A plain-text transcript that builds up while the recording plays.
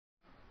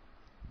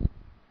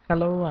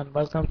Hello and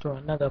welcome to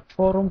another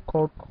forum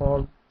code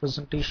call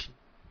presentation.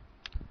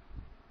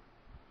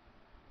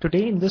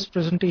 Today in this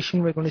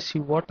presentation we're going to see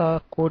what are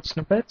code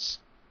snippets,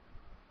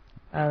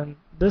 and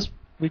this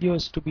video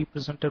is to be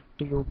presented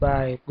to you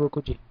by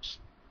Gokujames.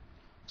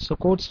 So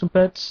code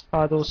snippets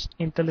are those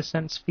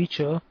IntelliSense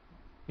feature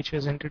which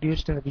was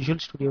introduced in the Visual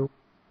Studio.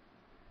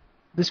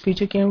 This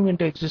feature came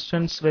into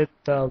existence with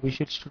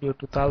Visual Studio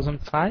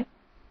 2005.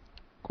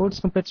 Code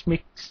snippets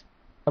makes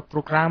a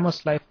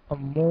programmer's life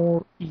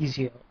more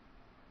easier.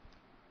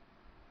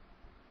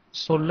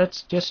 So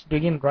let's just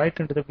begin right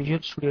into the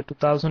Visual Studio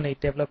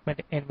 2008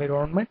 development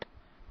environment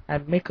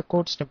and make a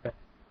code snippet.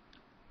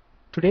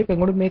 Today we're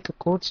going to make a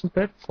code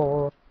snippet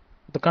for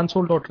the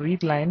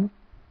Console.ReadLine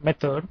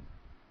method,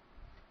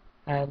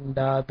 and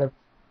the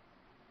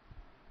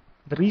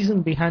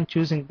reason behind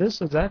choosing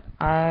this is that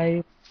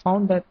I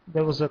found that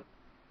there was a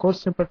code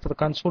snippet for the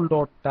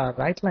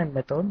Console.WriteLine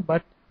method,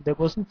 but there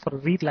wasn't for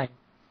readline.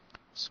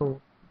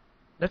 So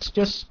let's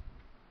just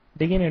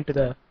dig into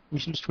the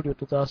Visual Studio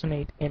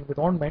 2008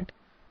 environment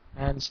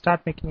and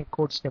start making a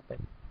code snippet.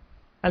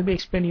 I'll be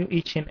explaining you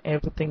each and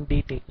everything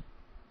detail.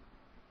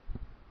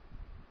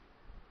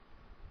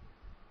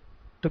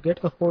 To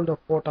get a hold of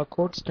what are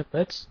code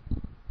snippets,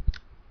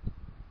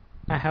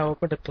 I have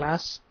opened a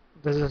class.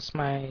 This is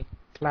my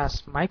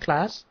class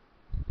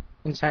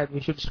inside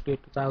Visual Studio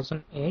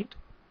 2008.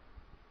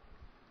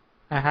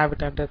 I have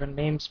it under a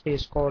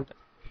namespace called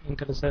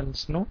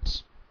IntelliSense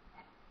Notes.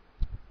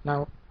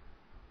 Now,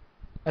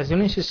 as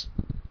soon as you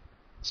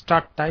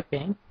start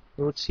typing,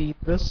 you would see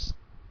this.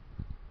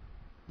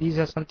 These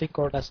are something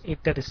called as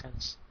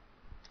IntelliSense.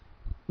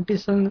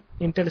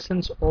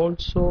 IntelliSense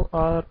also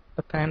are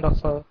a kind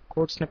of a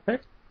code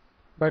snippet,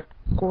 but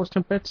code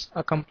snippets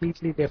are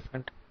completely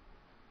different.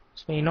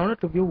 So in order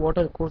to view what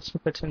are code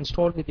snippets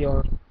installed with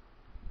your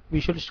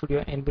Visual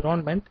Studio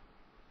environment,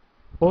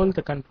 hold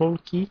the control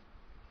key,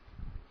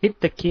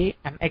 hit the K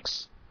and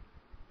X.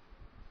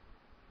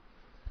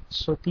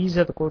 So these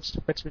are the code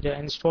snippets which are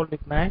installed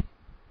with my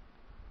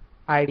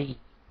IDE.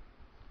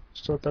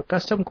 So the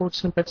custom code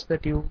snippets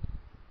that you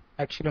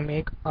actually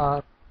make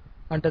are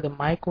under the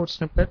My Code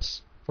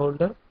Snippets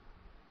folder,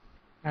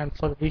 and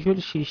for the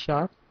Visual C#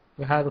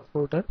 you have a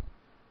folder.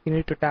 You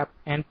need to tap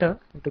enter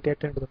to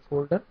get into the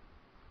folder.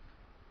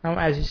 Now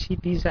as you see,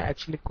 these are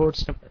actually code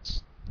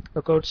snippets.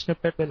 The code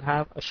snippet will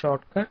have a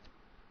shortcut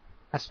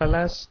as well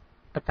as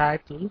a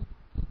title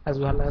as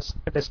well as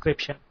a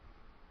description.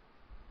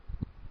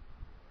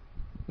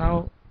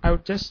 Now I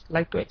would just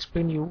like to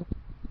explain you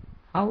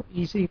how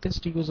easy it is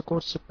to use a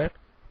code snippet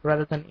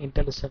rather than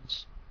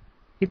IntelliSense.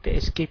 Hit the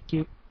escape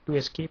key to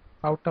escape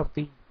out of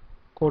the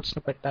code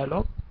snippet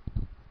dialog.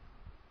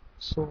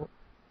 So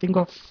think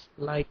of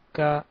like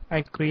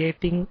I'm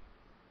creating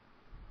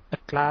a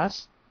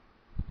class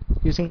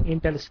using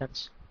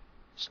IntelliSense.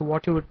 So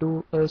what you would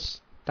do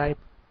is type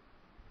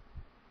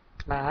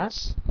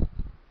class,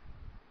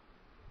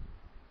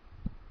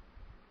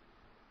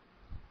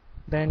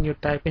 then you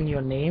type in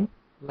your name,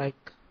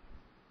 like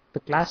the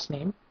class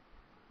name,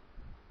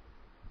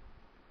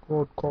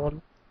 code call.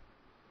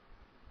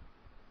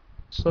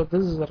 So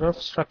this is the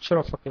rough structure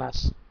of a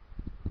class.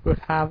 You would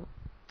have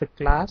the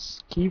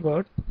class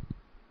keyword,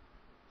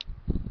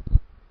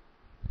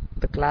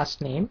 the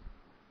class name,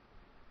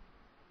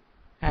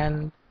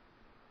 and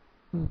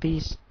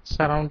these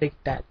surrounding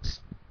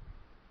tags.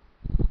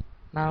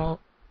 Now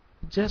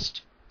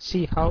just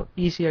see how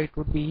easy it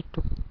would be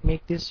to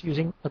make this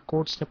using a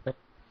code snippet.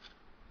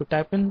 You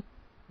type in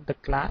the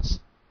class.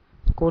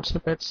 Code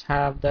snippets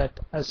have that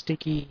a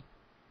sticky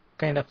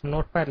kind of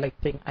notepad like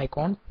thing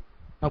icon.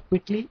 Now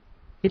quickly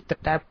hit the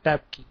tab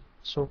key.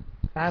 So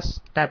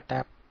class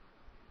tab.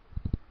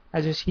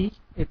 As you see,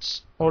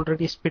 it's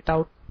already spit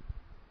out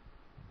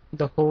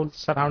the whole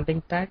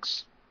surrounding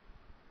tags,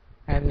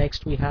 and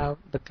next we have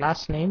the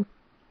class name.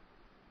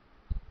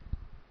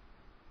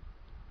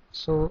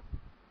 So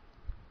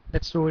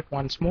let's do it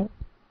once more.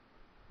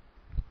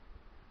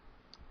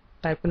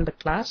 Type in the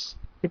class,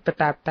 hit the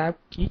tab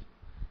key.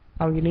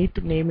 Now you need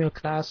to name your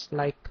class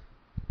like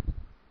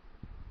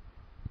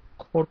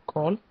code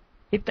call.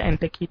 Hit the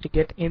enter key to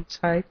get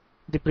inside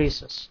the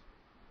braces.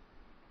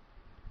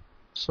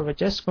 So we're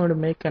just going to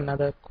make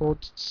another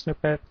code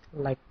snippet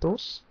like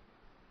those,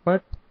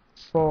 but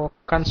for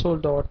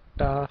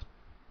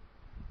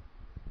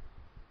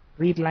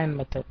Console.ReadLine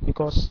method,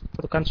 because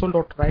for the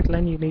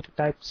Console.WriteLine you need to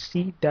type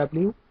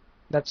CW,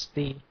 that's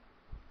the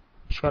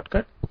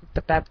shortcut. Hit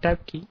the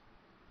tab key.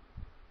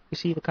 You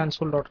see the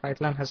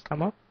Console.WriteLine has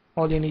come up.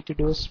 All you need to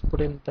do is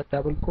put in the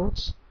double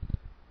quotes,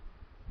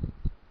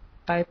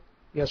 type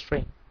your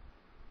string.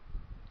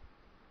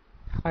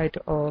 Hi to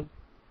all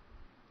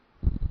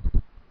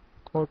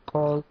code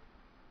call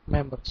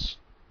members.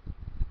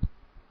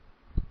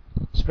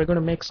 So we're going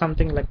to make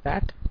something like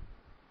that.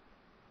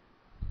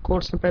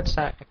 Code snippets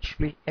are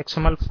actually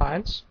XML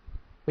files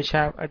which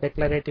have a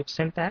declarative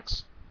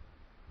syntax.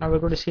 Now we're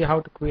going to see how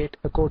to create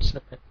a code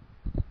snippet.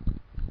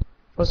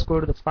 First go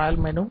to the file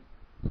menu,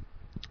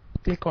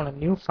 click on a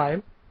new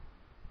file,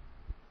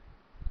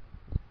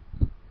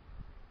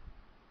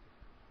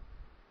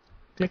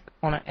 click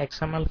on an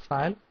XML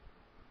file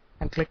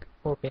and click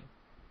open.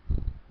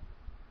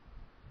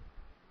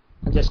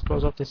 And just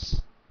close off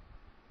this.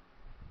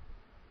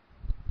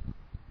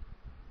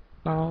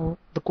 Now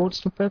the code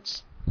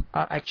snippets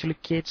are actually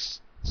case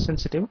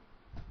sensitive,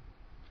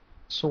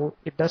 so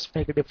it does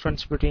make a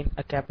difference between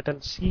a capital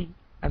C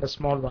and a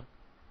small one.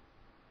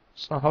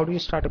 So how do you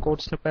start a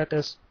code snippet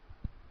is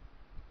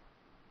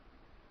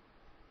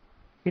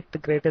hit the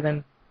greater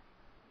than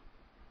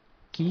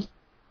key,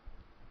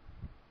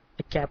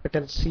 a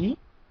capital C,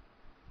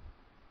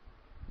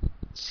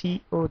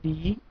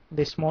 CODE,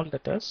 the small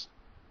letters,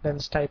 then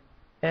type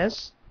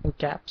S in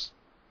caps,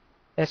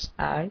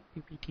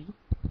 SIPPT,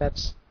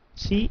 that's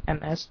C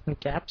and S in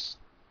caps.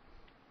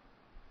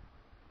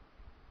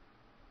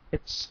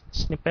 It's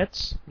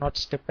snippets, not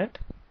snippet.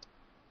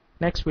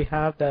 Next we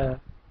have the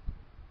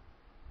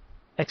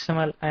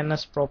XML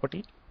INS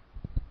property.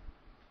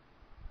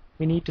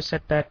 We need to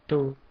set that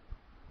to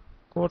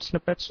code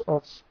snippets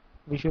of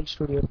Visual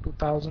Studio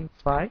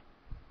 2005.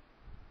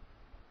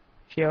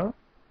 Here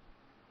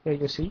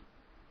you see.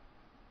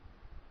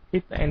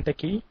 Hit the enter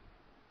key.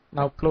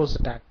 Now close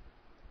the tag.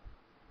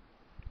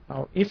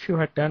 Now if you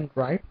had done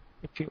right,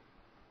 if you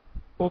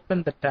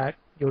open the tag,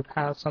 you would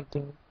have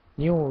something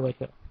new over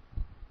here.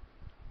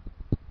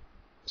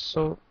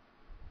 So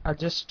I'll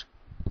just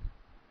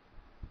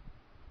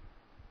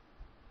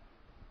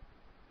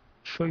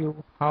show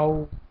you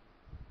how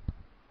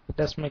it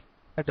does make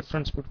a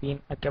difference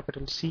between a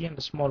capital C and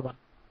a small one.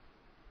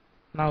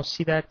 Now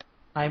see that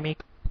I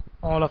make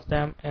all of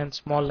them in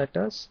small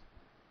letters.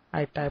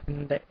 I type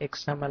in the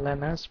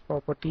XMLNS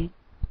property,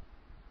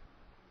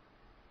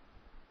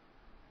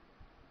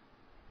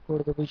 go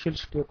to the Visual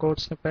Studio Code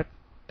snippet,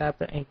 tap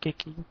the enter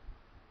key.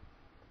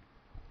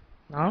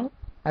 Now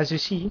as you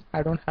see,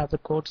 I don't have the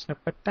code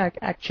snippet tag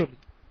actually,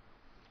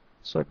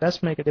 so it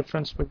does make a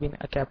difference between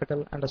a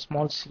capital and a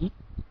small C.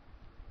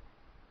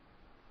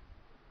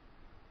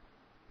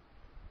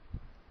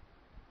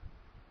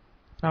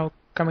 Now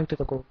coming to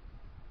the code,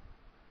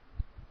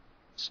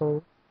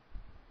 so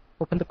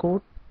open the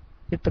code,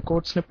 hit the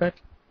code snippet,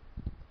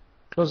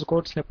 close the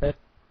code snippet.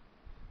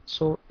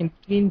 So in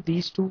between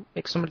these two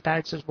XML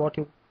tags is what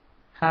you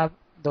have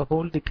the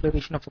whole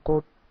declaration of a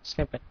code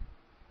snippet.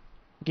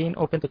 Again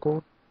open the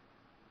code.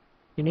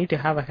 You need to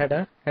have a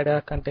header.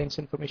 Header contains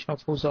information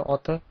of who's the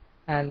author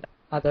and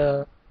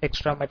other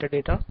extra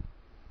metadata.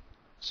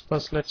 So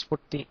first let's put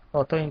the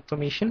author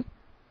information.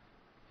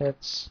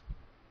 It's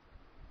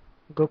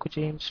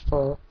Gokujames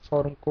for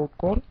forum code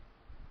call.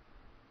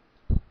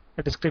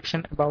 A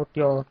description about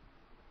your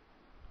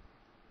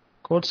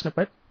code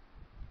snippet.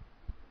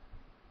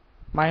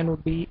 Mine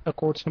would be a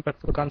code snippet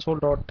for the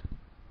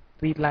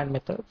Console.ReadLine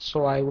method,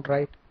 so I would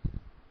write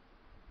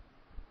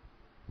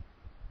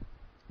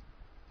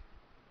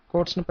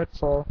code snippet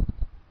for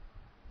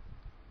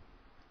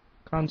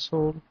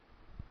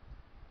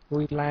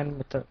Console.ReadLine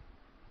method.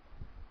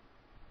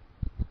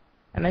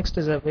 And next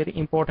is a very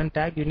important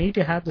tag. You need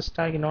to have this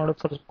tag in order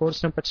for the code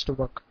snippets to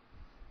work.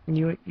 And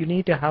you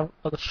need to have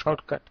a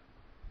shortcut.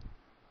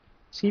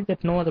 See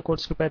that no other code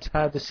snippets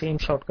have the same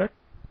shortcut.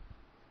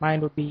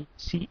 Mine would be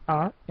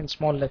CR in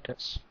small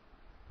letters.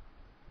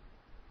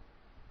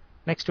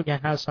 Next we can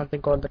have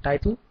something called the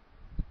title.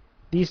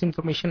 These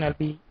information will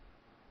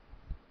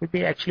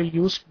be actually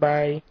used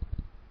by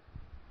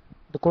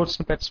the code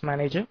snippets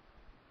manager.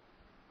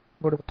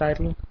 Go to the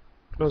title,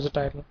 close the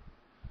title.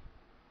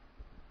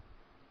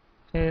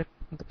 Here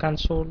the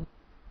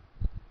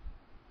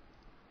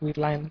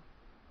Console.WriteLine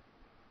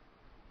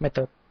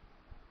method.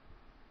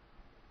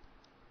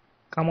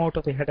 Come out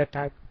of the header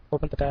tag,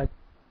 open the tag,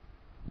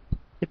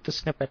 hit the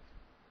snippet.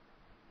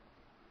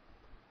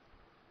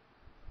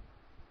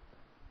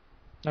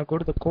 Now go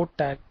to the code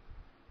tag.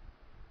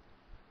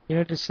 You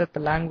need to set the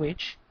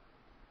language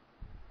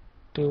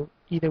to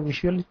either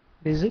Visual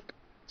Basic,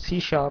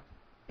 C#,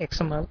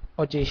 XML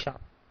or J#.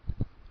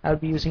 I'll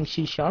be using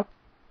C#.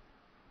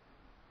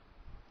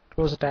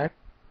 Close the tag.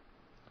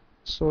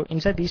 So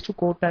inside these two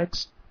code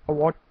tags are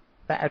what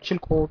the actual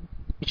code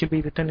which will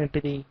be written into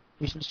the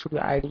Visual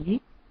Studio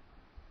IDE.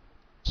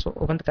 So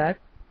open the tag.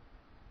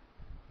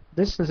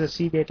 This is a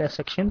C data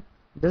section.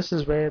 This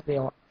is where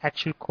the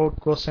actual code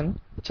goes in,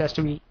 which has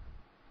to be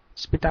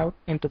spit out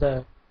into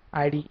the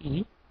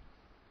IDE.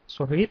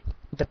 So hit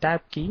the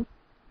tab key.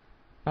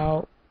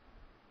 Now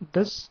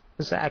this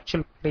is the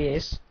actual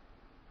place.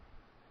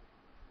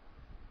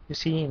 You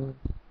see in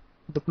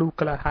the blue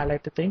color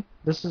highlighted thing.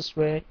 This is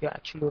where you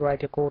actually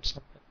write your code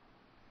snippet.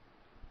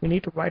 You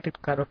need to write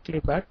it correctly,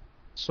 but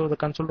so the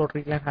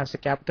Console.ReadLine has a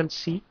capital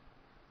C